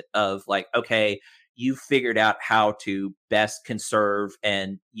opposite of like, okay, you figured out how to best conserve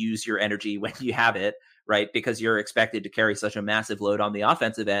and use your energy when you have it, right? Because you're expected to carry such a massive load on the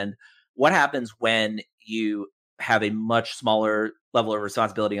offensive end. What happens when you have a much smaller level of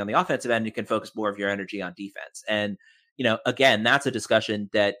responsibility on the offensive end? You can focus more of your energy on defense. And, again, that's a discussion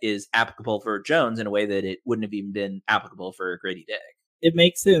that is applicable for Jones in a way that it wouldn't have even been applicable for Grady Dick. It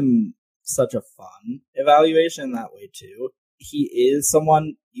makes him such a fun evaluation that way too. He is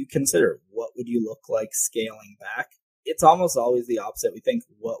someone you consider, what would you look like scaling back? It's almost always the opposite. We think,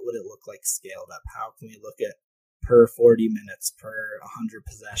 what would it look like scaled up? How can we look at per 40 minutes, per 100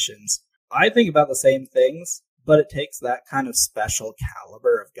 possessions? I think about the same things, but it takes that kind of special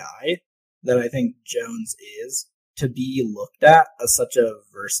caliber of guy that I think Jones is to be looked at as such a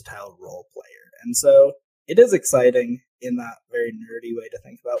versatile role player. And so it is exciting in that very nerdy way to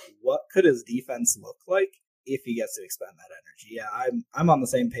think about what could his defense look like if he gets to expend that energy. Yeah, I'm on the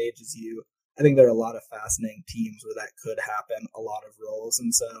same page as you. I think there are a lot of fascinating teams where that could happen, a lot of roles,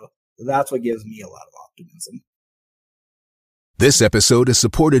 and so that's what gives me a lot of optimism. This episode is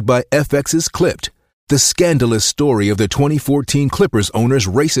supported by FX's Clipped, the scandalous story of the 2014 Clippers owner's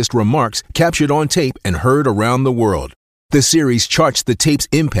racist remarks captured on tape and heard around the world. The series charts the tape's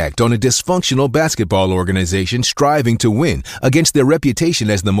impact on a dysfunctional basketball organization striving to win against their reputation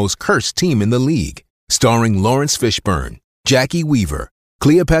as the most cursed team in the league. Starring Lawrence Fishburne, Jackie Weaver,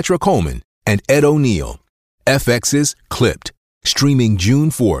 Cleopatra Coleman, and Ed O'Neill. FX's Clipped, streaming June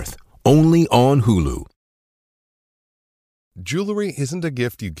 4th, only on Hulu. Jewelry isn't a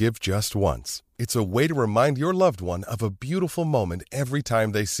gift you give just once. It's a way to remind your loved one of a beautiful moment every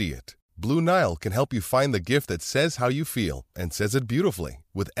time they see it. Blue Nile can help you find the gift that says how you feel and says it beautifully,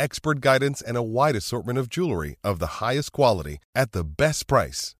 with expert guidance and a wide assortment of jewelry of the highest quality at the best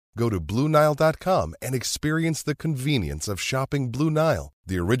price. Go to BlueNile.com and experience the convenience of shopping Blue Nile,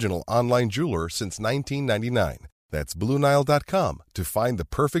 the original online jeweler since 1999. That's BlueNile.com to find the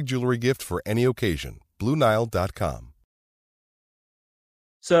perfect jewelry gift for any occasion. BlueNile.com.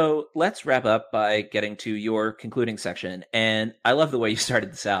 So let's wrap up by getting to your concluding section. And I love the way you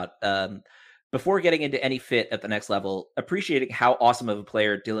started this out. Before getting into any fit at the next level, appreciating how awesome of a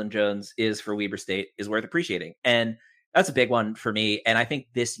player Dillon Jones is for Weber State is worth appreciating. And that's a big one for me. And I think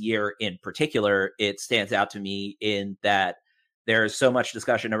this year in particular, it stands out to me in that there's so much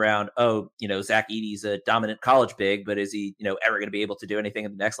discussion around, Zach Edey's a dominant college big, but is he, ever going to be able to do anything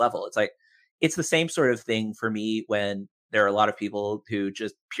at the next level? It's like, it's the same sort of thing for me when there are a lot of people who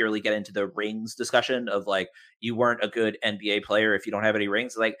just purely get into the rings discussion of like, you weren't a good NBA player if you don't have any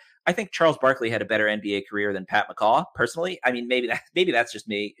rings. Like, I think Charles Barkley had a better NBA career than Pat McCaw, personally. I mean, maybe that's just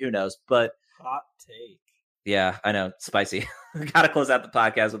me. Who knows? But hot take. Yeah, I know. Spicy. Got to close out the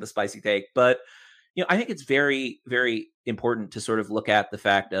podcast with a spicy take. But, I think it's very, very important to sort of look at the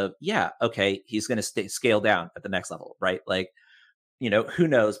fact of, he's going to scale down at the next level, right? Like, who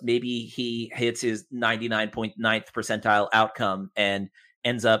knows? Maybe he hits his 99.9th percentile outcome and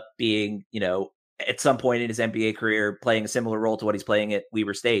ends up being, at some point in his NBA career, playing a similar role to what he's playing at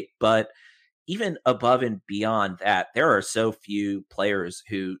Weber State. But even above and beyond that, there are so few players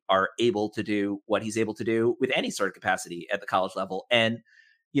who are able to do what he's able to do with any sort of capacity at the college level. And,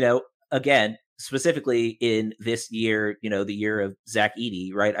 again, specifically in this year, the year of Zach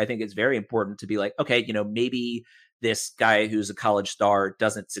Edey, right? I think it's very important to be like, okay, maybe this guy who's a college star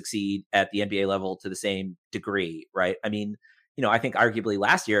doesn't succeed at the NBA level to the same degree, right? I mean, I think arguably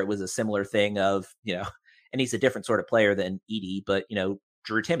last year it was a similar thing of, and he's a different sort of player than Edey, but,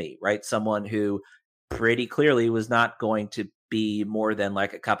 Drew Timme, right? Someone who pretty clearly was not going to be more than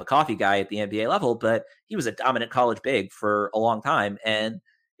like a cup of coffee guy at the NBA level, but he was a dominant college big for a long time. And,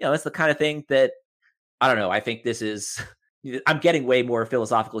 it's the kind of thing that, I don't know, I think this is, I'm getting way more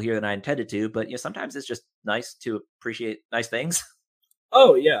philosophical here than I intended to, but sometimes it's just nice to appreciate nice things.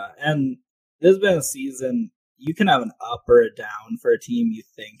 Oh yeah. And there's been a season, you can have an up or a down for a team you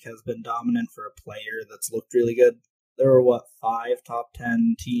think has been dominant for a player that's looked really good. There were 5 top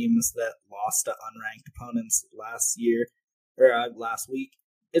 10 teams that lost to unranked opponents last week.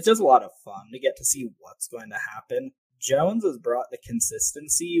 It's just a lot of fun to get to see what's going to happen. Jones has brought the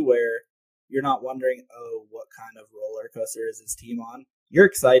consistency where you're not wondering, what kind of roller coaster is his team on? You're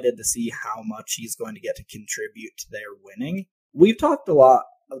excited to see how much he's going to get to contribute to their winning. We've talked a lot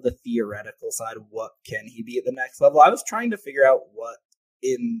of the theoretical side of what can he be at the next level. I was trying to figure out what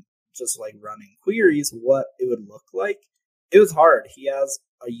in just like running queries, what it would look like. It was hard. He has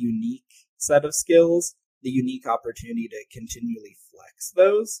a unique set of skills the unique opportunity to continually flex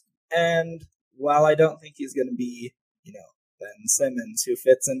those. And while I don't think he's going to be, Ben Simmons, who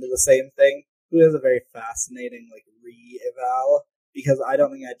fits into the same thing, who is a very fascinating re-eval, because I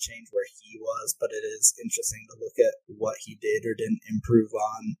don't think I'd change where he was, but it is interesting to look at what he did or didn't improve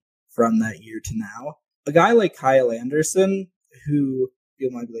on from that year to now. A guy like Kyle Anderson, who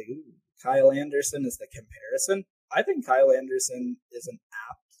people might be like, ooh, Kyle Anderson is the comparison. I think Kyle Anderson is an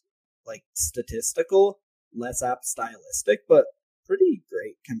apt, statistical, less apt stylistic, but pretty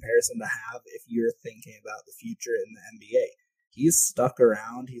great comparison to have if you're thinking about the future in the NBA. He's stuck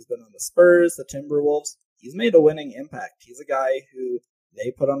around. He's been on the Spurs, the Timberwolves. He's made a winning impact. He's a guy who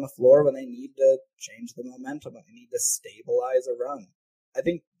they put on the floor when they need to change the momentum, when they need to stabilize a run. I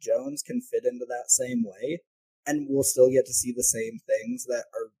think Jones can fit into that same way, and we'll still get to see the same things that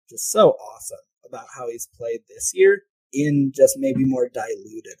are just so awesome about how he's played this year in just maybe more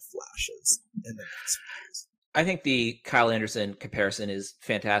diluted flashes in the next few years. I think the Kyle Anderson comparison is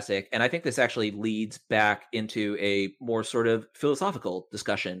fantastic, and I think this actually leads back into a more sort of philosophical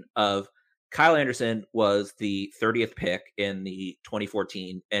discussion of Kyle Anderson was the 30th pick in the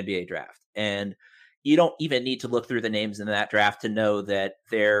 2014 NBA draft, and you don't even need to look through the names in that draft to know that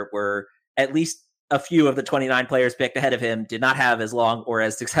there were at least a few of the 29 players picked ahead of him did not have as long or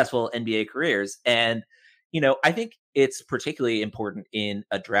as successful NBA careers. And, I think it's particularly important in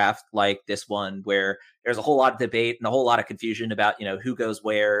a draft like this one where there's a whole lot of debate and a whole lot of confusion about, who goes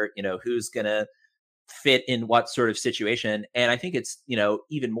where, who's going to fit in what sort of situation. And I think it's,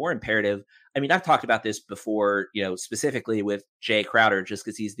 even more imperative. I mean, I've talked about this before, specifically with Jay Crowder, just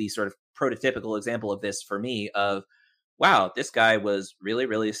because he's the sort of prototypical example of this for me of, wow, this guy was really,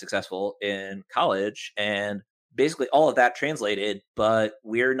 really successful in college and basically all of that translated, but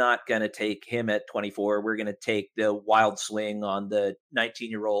we're not going to take him at 24. We're going to take the wild swing on the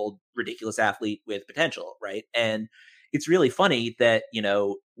 19-year-old ridiculous athlete with potential, right? And it's really funny that,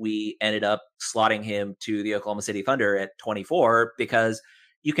 we ended up slotting him to the Oklahoma City Thunder at 24 because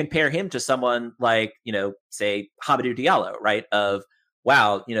you compare him to someone like, say Hamidou Diallo, right? Of,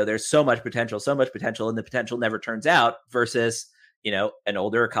 wow, there's so much potential, and the potential never turns out versus, an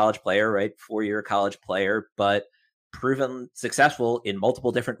older college player, right? 4-year college player, but proven successful in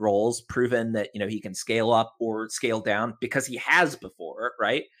multiple different roles, proven that, he can scale up or scale down because he has before,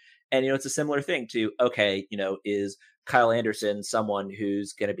 right? And, it's a similar thing to, okay, is Kyle Anderson someone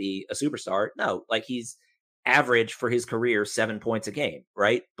who's going to be a superstar? No, he's average for his career 7 points a game,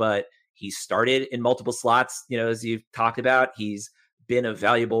 right? But he started in multiple slots, as you've talked about. He's been a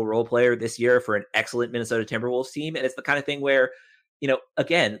valuable role player this year for an excellent Minnesota Timberwolves team. And it's the kind of thing where,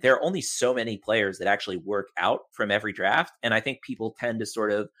 again, there are only so many players that actually work out from every draft. And I think people tend to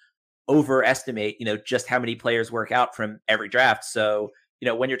sort of overestimate, just how many players work out from every draft. So,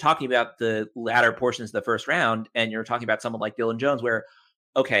 when you're talking about the latter portions of the first round and you're talking about someone like Dillon Jones, where,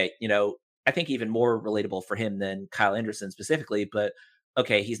 okay, I think even more relatable for him than Kyle Anderson specifically, but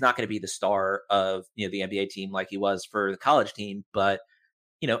okay, he's not going to be the star of, the NBA team like he was for the college team. But,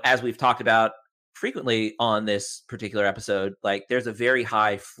 as we've talked about frequently on this particular episode, there's a very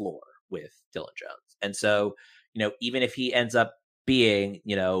high floor with Dillon Jones. And so, even if he ends up being,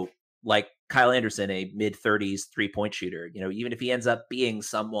 like Kyle Anderson, a mid-30s 3-point shooter, even if he ends up being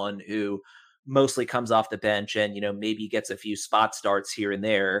someone who mostly comes off the bench and, maybe gets a few spot starts here and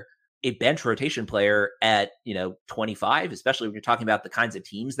there, a bench rotation player at, 25, especially when you're talking about the kinds of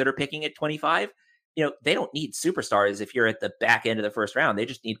teams that are picking at 25, they don't need superstars if you're at the back end of the first round. They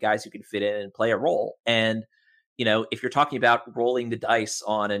just need guys who can fit in and play a role. And, if you're talking about rolling the dice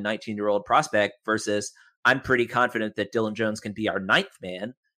on a 19-year-old prospect versus I'm pretty confident that Dillon Jones can be our 9th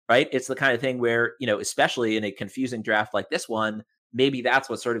man, right? It's the kind of thing where, especially in a confusing draft like this one, maybe that's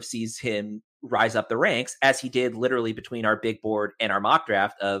what sort of sees him rise up the ranks as he did literally between our big board and our mock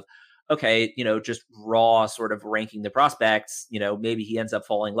draft of, okay, just raw sort of ranking the prospects, maybe he ends up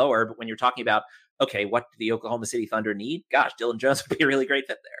falling lower. But when you're talking about, okay, what do the Oklahoma City Thunder need? Gosh, Dillon Jones would be a really great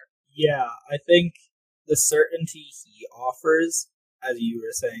fit there. Yeah, I think the certainty he offers, as you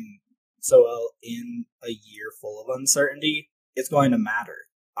were saying so well, in a year full of uncertainty, it's going to matter.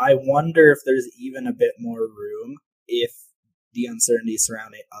 I wonder if there's even a bit more room if the uncertainty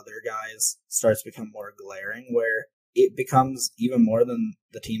surrounding other guys starts to become more glaring, where it becomes even more than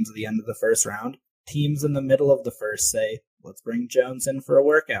the teams at the end of the first round. Teams in the middle of the first say, let's bring Jones in for a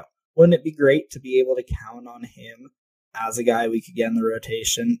workout. Wouldn't it be great to be able to count on him as a guy we could get in the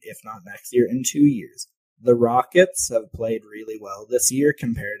rotation, if not next year, in 2 years? The Rockets have played really well this year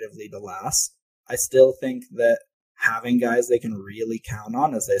comparatively to last. I still think that having guys they can really count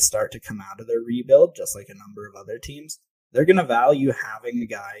on as they start to come out of their rebuild, just like a number of other teams, they're going to value having a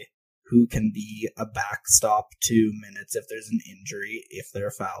guy who can be a backstop 2 minutes if there's an injury, if there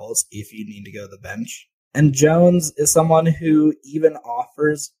are fouls, if you need to go to the bench. And Jones is someone who even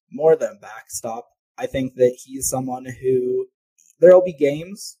offers more than backstop. I think that he's someone who, there will be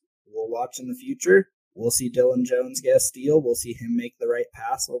games we'll watch in the future. We'll see Dillon Jones get a steal. We'll see him make the right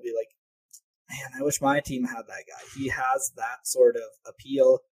pass. We'll be like, man, I wish my team had that guy. He has that sort of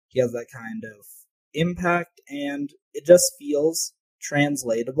appeal. He has that kind of impact, and it just feels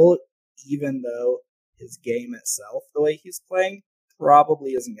translatable, even though his game itself, the way he's playing,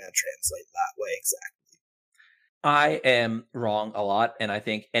 probably isn't going to translate that way exactly. I am wrong a lot, and I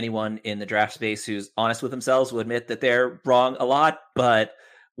think anyone in the draft space who's honest with themselves will admit that they're wrong a lot, but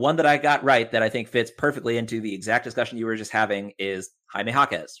one that I got right that I think fits perfectly into the exact discussion you were just having is Jaime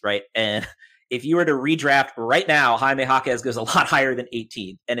Jaquez, right? And if you were to redraft right now, Jaime Jaquez goes a lot higher than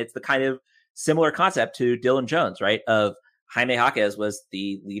 18, and it's the kind of similar concept to Dillon Jones, right? Of Jaime Jaquez was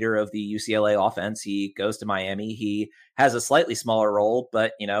the leader of the UCLA offense. He goes to Miami. He has a slightly smaller role,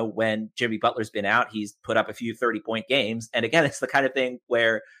 but, you know, when Jimmy Butler's been out, he's put up a few 30-point games. And again, it's the kind of thing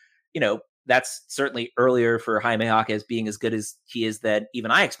where, you know, that's certainly earlier for Jaime Jaquez being as good as he is than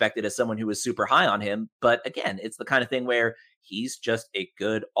even I expected as someone who was super high on him. But again, it's the kind of thing where he's just a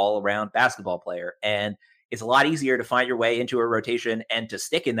good all-around basketball player. And it's a lot easier to find your way into a rotation and to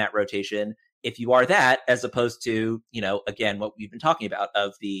stick in that rotation if you are that, as opposed to, you know, again, what we've been talking about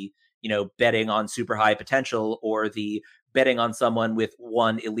of the, you know, betting on super high potential or the betting on someone with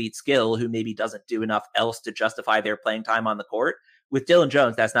one elite skill who maybe doesn't do enough else to justify their playing time on the court. With Dillon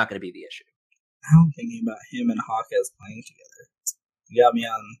Jones, that's not going to be the issue. I'm thinking about him and Jaquez playing together. You got me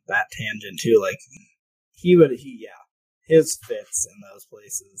on that tangent too. Like, his fits in those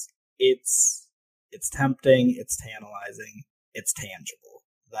places. It's tempting, it's tantalizing, it's tangible.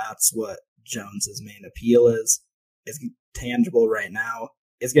 That's what Jones's main appeal is. It's tangible right now.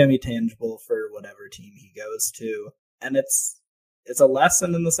 It's going to be tangible for whatever team he goes to. And it's a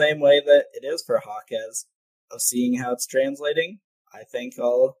lesson in the same way that it is for Jaquez of seeing how it's translating. I think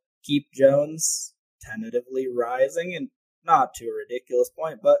I'll keep Jones tentatively rising, and not to a ridiculous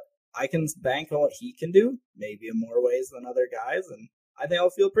point, but I can bank on what he can do, maybe in more ways than other guys, and I think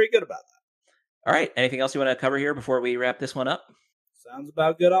I'll feel pretty good about that. All right. Anything else you want to cover here before we wrap this one up? Sounds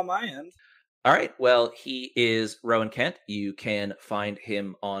about good on my end. All right. Well, he is Rowan Kent. You can find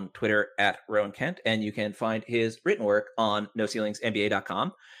him on Twitter at Rowan Kent, and you can find his written work on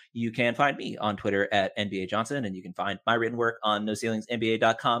NoCeilingsNBA.com. You can find me on Twitter at NBA Johnson, and you can find my written work on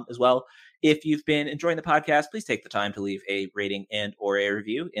NoCeilingsNBA.com as well. If you've been enjoying the podcast, please take the time to leave a rating and or a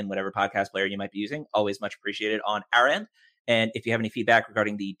review in whatever podcast player you might be using. Always much appreciated on our end. And if you have any feedback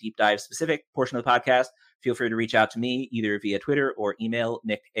regarding the deep dive specific portion of the podcast, feel free to reach out to me either via Twitter or email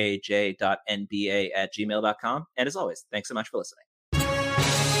nickaj.nba@gmail.com. And as always, thanks so much for listening.